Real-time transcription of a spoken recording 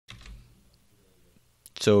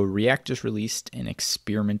So React just released an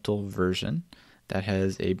experimental version that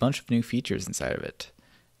has a bunch of new features inside of it.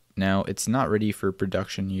 Now, it's not ready for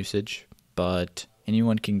production usage, but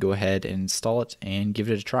anyone can go ahead and install it and give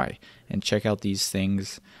it a try and check out these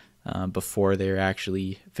things before they're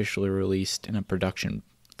actually officially released in a production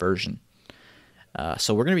version.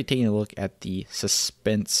 So we're going to be taking a look at the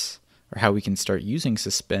suspense, or how we can start using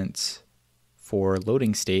suspense for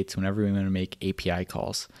loading states whenever we want to make API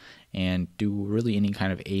calls and do really any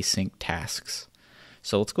kind of async tasks.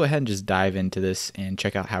 So let's go ahead and just dive into this and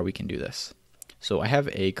check out how we can do this. So I have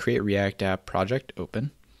a Create React App project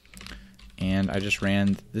open, and I just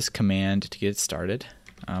ran this command to get it started,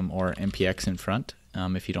 or npx in front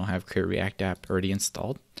if you don't have Create React App already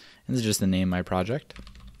installed. And this is just the name of my project.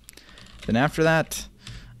 Then after that,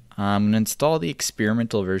 I'm going to install the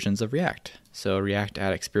experimental versions of React. So React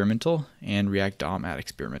add experimental and React DOM add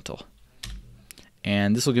experimental.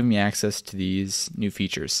 And this will give me access to these new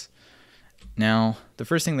features. Now, the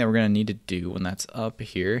first thing that we're going to need to do when that's up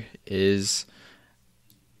here is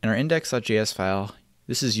in our index.js file,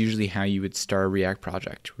 this is usually how you would start a React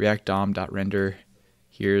project. React DOM.render,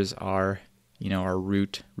 here's our, our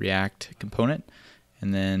root React component,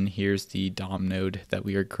 and then here's the DOM node that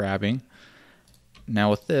we are grabbing.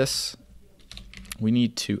 Now with this, we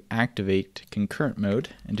need to activate concurrent mode,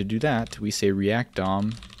 and to do that, we say React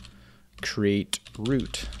DOM create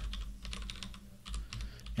root.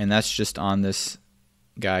 And that's just on this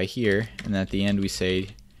guy here, and at the end we say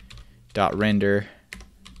 .render.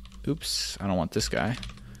 Oops, I don't want this guy.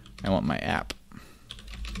 I want my app.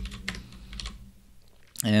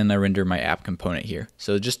 And I render my app component here.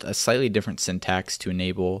 So just a slightly different syntax to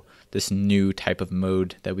enable this new type of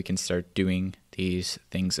mode that we can start doing these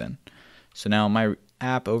things in. So now my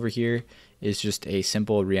app over here is just a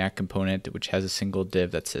simple React component which has a single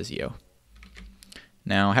div that says yo.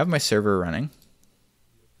 Now I have my server running.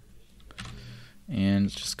 And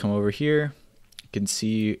just come over here. You can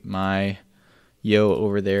see my yo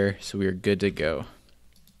over there, so we are good to go.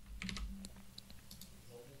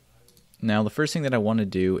 Now the first thing that I want to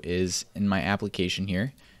do is in my application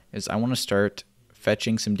here is I want to start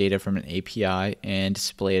fetching some data from an API and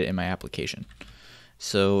display it in my application.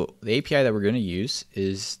 So the API that we're going to use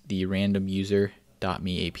is the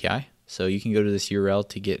randomuser.me API. So you can go to this URL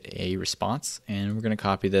to get a response, and we're going to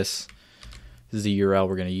copy this. This is the URL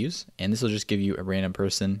we're going to use, and this will just give you a random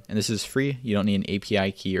person, and this is free. You don't need an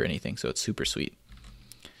API key or anything, so it's super sweet.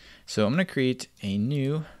 So I'm going to create a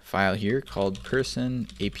new file here called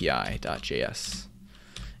personapi.js,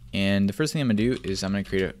 and the first thing I'm going to do is I'm going to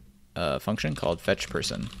create a function called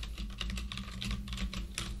fetchPerson.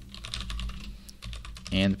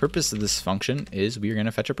 And the purpose of this function is we are going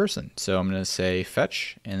to fetch a person. So I'm going to say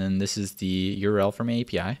fetch, and then this is the URL from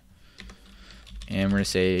API, and we're going to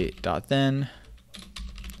say .then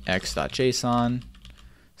x.json.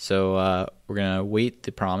 So we're going to wait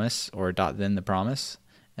the promise, or .then the promise,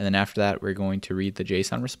 and then after that we're going to read the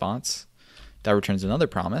JSON response. That returns another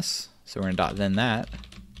promise, so we're going to .then that.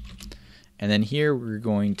 And then here we're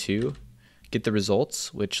going to get the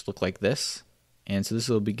results, which look like this. And so this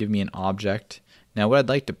will give me an object. Now what I'd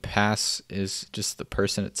like to pass is just the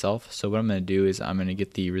person itself. So what I'm going to do is I'm going to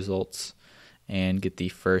get the results and get the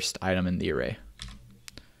first item in the array.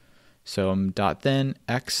 So I'm .then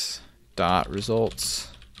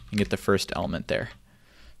x.results and get the first element there.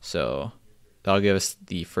 So that'll give us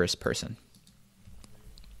the first person.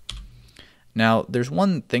 Now there's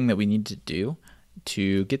one thing that we need to do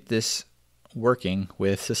to get this working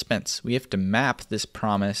with Suspense. We have to map this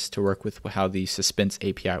promise to work with how the Suspense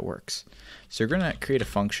API works. So we're going to create a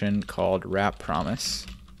function called wrapPromise,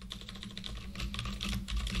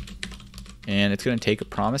 and it's going to take a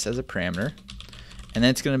promise as a parameter, and then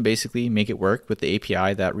it's going to basically make it work with the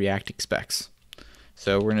API that React expects.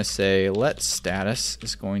 So we're going to say let status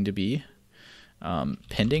is going to be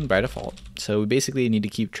pending by default. So we basically need to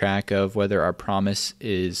keep track of whether our promise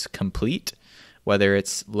is complete, whether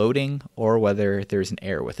it's loading, or whether there's an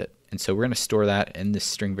error with it. And so we're going to store that in this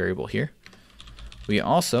string variable here. We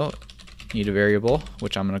also need a variable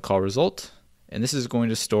which I'm going to call result, and this is going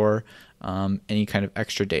to store any kind of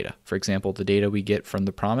extra data. For example, the data we get from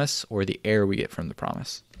the promise or the error we get from the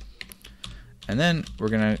promise. And then we're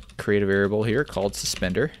going to create a variable here called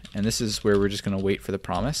suspender, and this is where we're just going to wait for the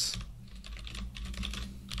promise.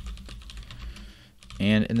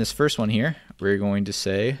 And in this first one here, we're going to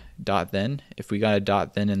say .then. If we got a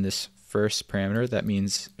 .then in this first parameter, that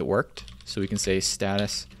means it worked. So we can say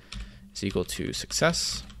status is equal to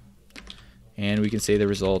success, and we can say the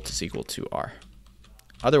result is equal to R.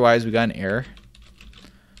 Otherwise, we got an error.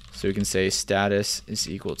 So we can say status is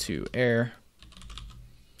equal to error,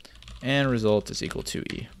 and result is equal to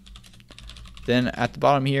E. Then at the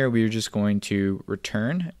bottom here, we're just going to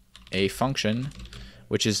return a function,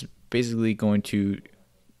 which is basically going to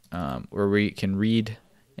where we can read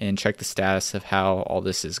and check the status of how all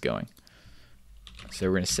this is going. So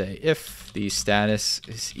we're going to say if the status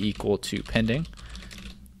is equal to pending,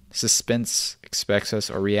 Suspense expects us,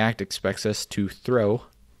 or React expects us, to throw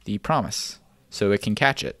the promise so it can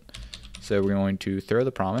catch it. So we're going to throw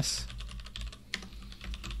the promise.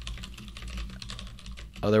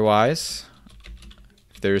 Otherwise,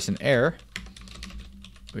 if there's an error,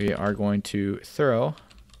 we are going to throw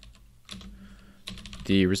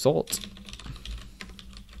the result.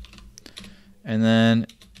 And then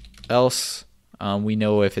else, we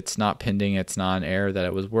know if it's not pending, it's not an error, that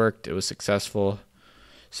it was worked, it was successful.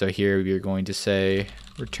 So here we're going to say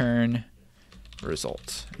return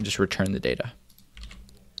result and just return the data.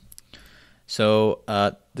 So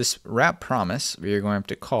this wrap promise we are going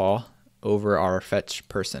to call over our fetch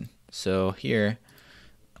person. So here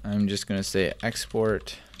I'm just going to say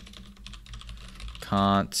export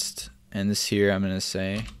const, and this here I'm going to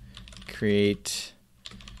say create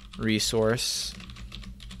resource,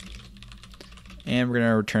 and we're going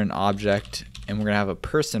to return an object, and we're going to have a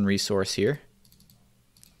person resource here,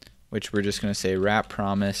 which we're just going to say wrap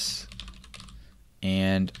promise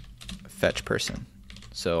and fetch person.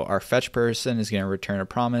 So our fetch person is going to return a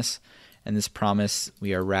promise, and this promise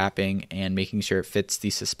we are wrapping and making sure it fits the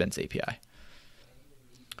Suspense API.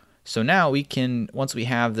 So now we can, once we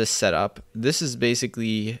have this set up, this is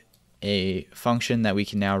basically a function that we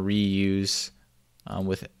can now reuse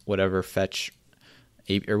with whatever fetch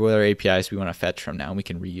or whatever APIs we want to fetch from now, and we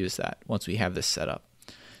can reuse that once we have this set up.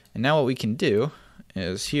 And now what we can do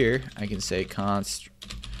is here I can say const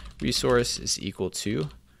resource is equal to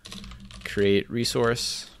create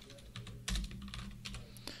resource.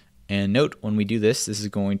 And note, when we do this, this is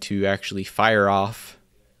going to actually fire off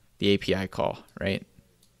the API call, right?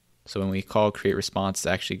 So when we call create response, it's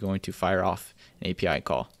actually going to fire off an API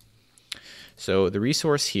call. So the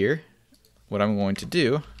resource here, what I'm going to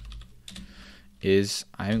do is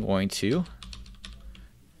I'm going to,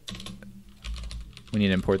 we need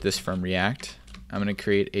to import this from React. I'm going to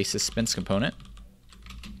create a suspense component.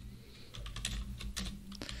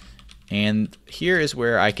 And here is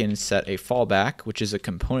where I can set a fallback, which is a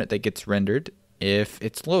component that gets rendered if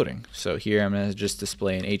it's loading. So here I'm going to just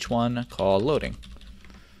display an h1 called loading.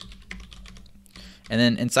 And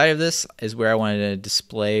then inside of this is where I wanted to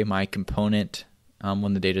display my component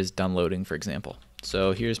when the data is done loading, for example.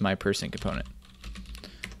 So here's my person component,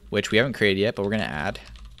 which we haven't created yet, but we're going to add.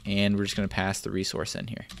 And we're just going to pass the resource in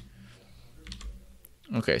here.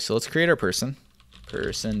 Okay, so let's create our person.js.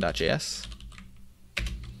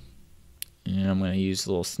 And I'm going to use a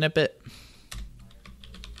little snippet.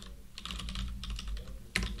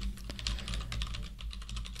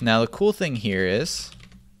 Now the cool thing here is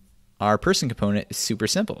our person component is super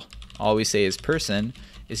simple. All we say is person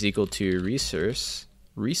is equal to resource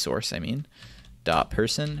dot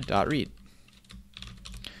person dot read.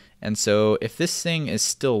 And so if this thing is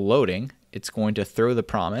still loading, it's going to throw the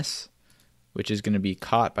promise, which is going to be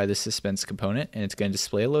caught by the suspense component, and it's going to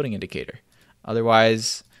display a loading indicator.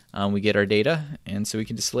 Otherwise, we get our data, and so we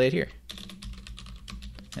can display it here.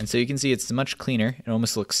 And so you can see it's much cleaner. It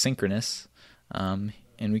almost looks synchronous. And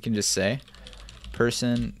we can just say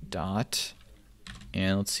person dot,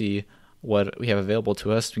 and let's see what we have available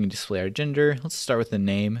to us. We can display our gender. Let's start with the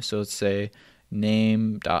name. So let's say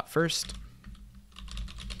name dot first,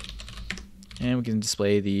 and we can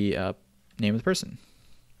display the name of the person.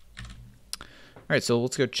 All right, so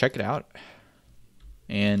let's go check it out.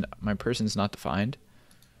 And my person's not defined.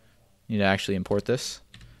 Need to actually import this.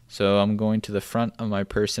 So I'm going to the front of my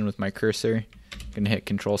person with my cursor. I'm going to hit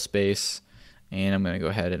Control Space, and I'm going to go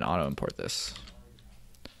ahead and auto import this.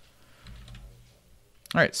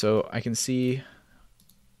 All right, so I can see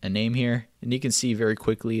a name here, and you can see very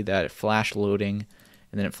quickly that it flashed loading,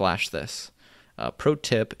 and then it flashed this. Pro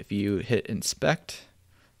tip: if you hit Inspect,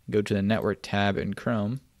 go to the Network tab in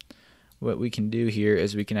Chrome, what we can do here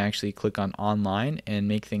is we can actually click on Online and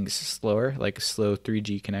make things slower, like a slow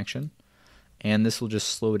 3G connection. And this will just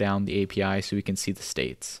slow down the API so we can see the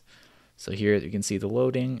states. So here you can see the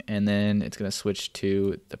loading, and then it's going to switch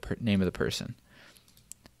to the name of the person.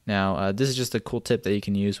 Now, this is just a cool tip that you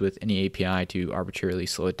can use with any API to arbitrarily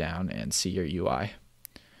slow it down and see your UI.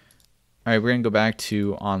 All right, we're going to go back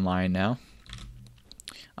to Online now.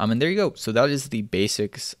 And there you go. So that is the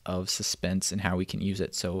basics of Suspense and how we can use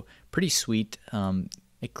it. So pretty sweet.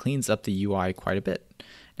 It cleans up the UI quite a bit.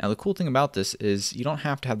 Now the cool thing about this is you don't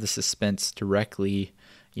have to have the suspense directly,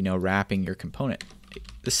 wrapping your component.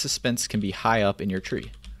 This suspense can be high up in your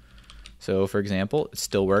tree. So for example, it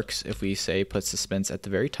still works if we say put suspense at the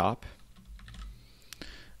very top.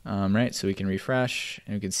 Right, so we can refresh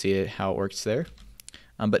and we can see it, how it works there.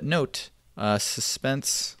 But note,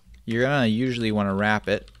 suspense, you're gonna usually want to wrap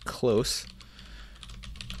it close,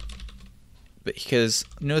 because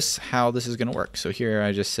notice how this is gonna work. So here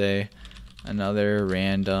I just say another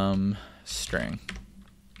random string,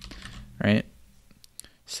 right?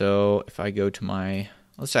 So if I go to my,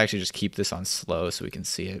 let's actually just keep this on slow so we can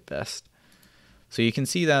see it best. So you can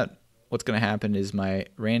see that what's gonna happen is my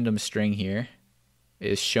random string here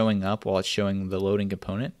is showing up while it's showing the loading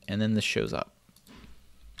component, and then this shows up.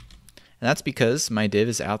 And that's because my div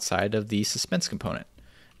is outside of the suspense component.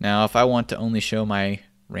 Now, if I want to only show my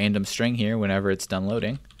random string here whenever it's done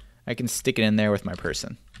loading, I can stick it in there with my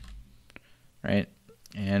person, right?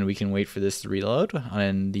 And we can wait for this to reload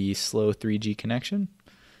on the slow 3G connection,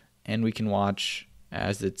 and we can watch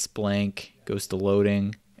as it's blank, goes to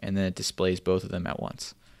loading, and then it displays both of them at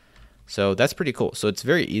once. So that's pretty cool. So it's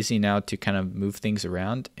very easy now to kind of move things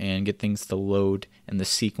around and get things to load in the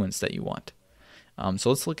sequence that you want. So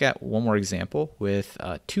let's look at one more example with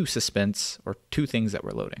two suspense, or two things that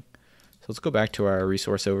we're loading. So let's go back to our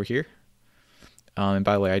resource over here. And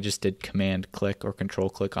by the way, I just did command click or control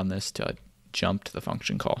click on this to jump to the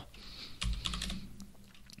function call.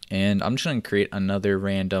 And I'm just going to create another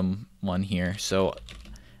random one here. So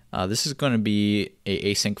this is going to be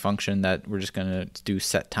a async function that we're just going to do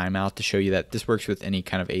set timeout to show you that this works with any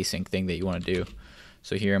kind of async thing that you want to do.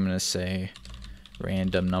 So here I'm going to say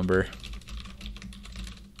random number.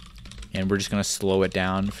 And we're just going to slow it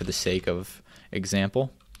down for the sake of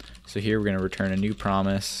example. So here we're going to return a new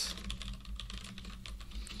promise.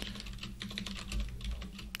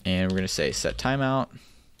 And we're going to say set timeout.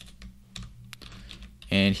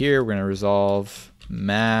 And here we're going to resolve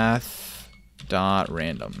math.random.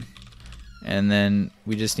 And then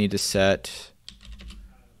we just need to set,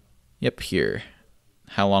 here,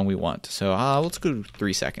 how long we want. So let's go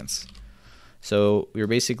 3 seconds. So we're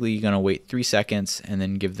basically going to wait 3 seconds and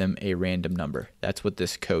then give them a random number. That's what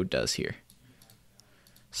this code does here.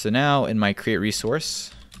 So now in my create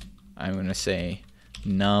resource, I'm going to say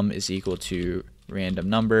num is equal to random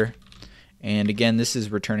number. And again, this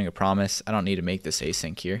is returning a promise. I don't need to make this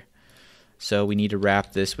async here. So we need to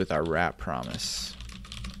wrap this with our wrap promise.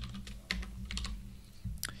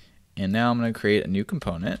 And now I'm going to create a new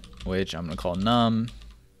component, which I'm going to call num.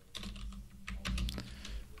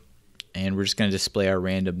 And we're just going to display our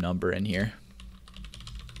random number in here.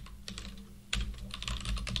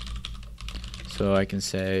 So I can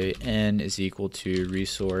say n is equal to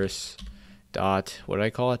resource dot, what did I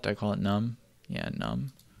call it? Did I call it num? Yeah,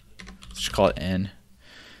 num. Let's just call it n.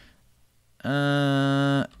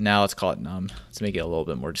 Now let's call it num. Let's make it a little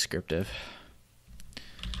bit more descriptive.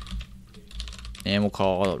 And we'll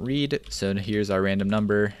call it read. So here's our random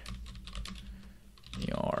number.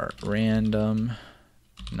 Your random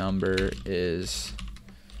number is,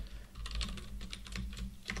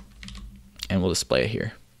 and we'll display it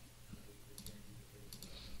here.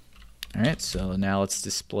 All right, so now let's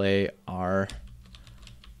display our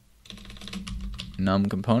num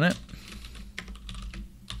component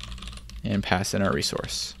and pass in our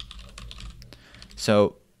resource.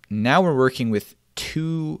 So now we're working with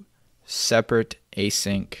two separate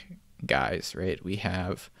async guys, right? We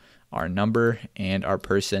have our number and our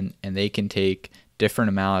person, and they can take different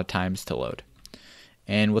amount of times to load.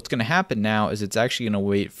 And what's going to happen now is it's actually going to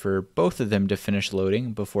wait for both of them to finish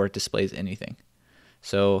loading before it displays anything.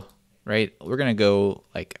 So, right, we're going to go,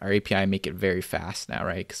 like, our API make it very fast now,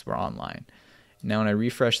 right, because we're online. Now when I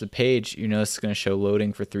refresh the page, you notice it's going to show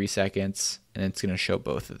loading for 3 seconds, and it's going to show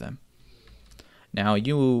both of them. Now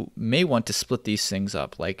you may want to split these things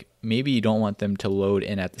up. Like, maybe you don't want them to load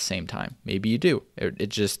in at the same time. Maybe you do. It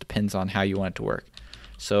just depends on how you want it to work.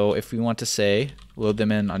 So if we want to say load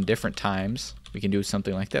them in on different times, we can do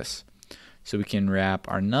something like this. So we can wrap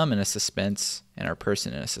our num in a suspense and our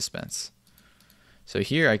person in a suspense. So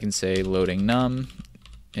here I can say loading num,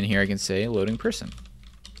 and here I can say loading person.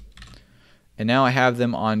 And now I have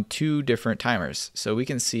them on 2 different timers. So we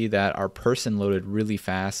can see that our person loaded really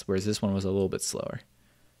fast, whereas this one was a little bit slower,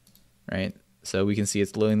 right? So we can see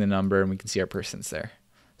it's loading the number, and we can see our person's there.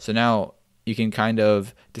 So now you can kind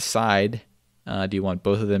of decide, do you want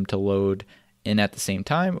both of them to load in at the same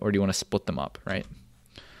time, or do you want to split them up, right?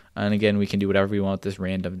 And again, we can do whatever we want with this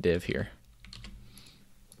random div here.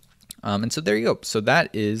 And so there you go. So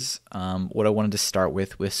that is what I wanted to start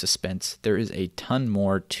with suspense. There is a ton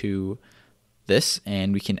more to this,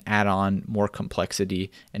 and we can add on more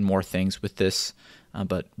complexity and more things with this.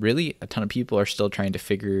 But really, a ton of people are still trying to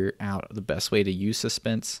figure out the best way to use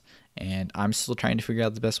suspense and I'm still trying to figure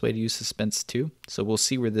out the best way to use Suspense too. So we'll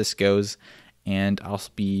see where this goes, and I'll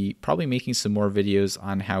be probably making some more videos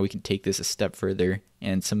on how we can take this a step further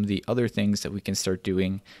and some of the other things that we can start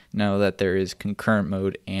doing now that there is concurrent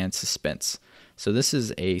mode and Suspense. So this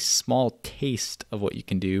is a small taste of what you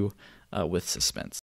can do with Suspense.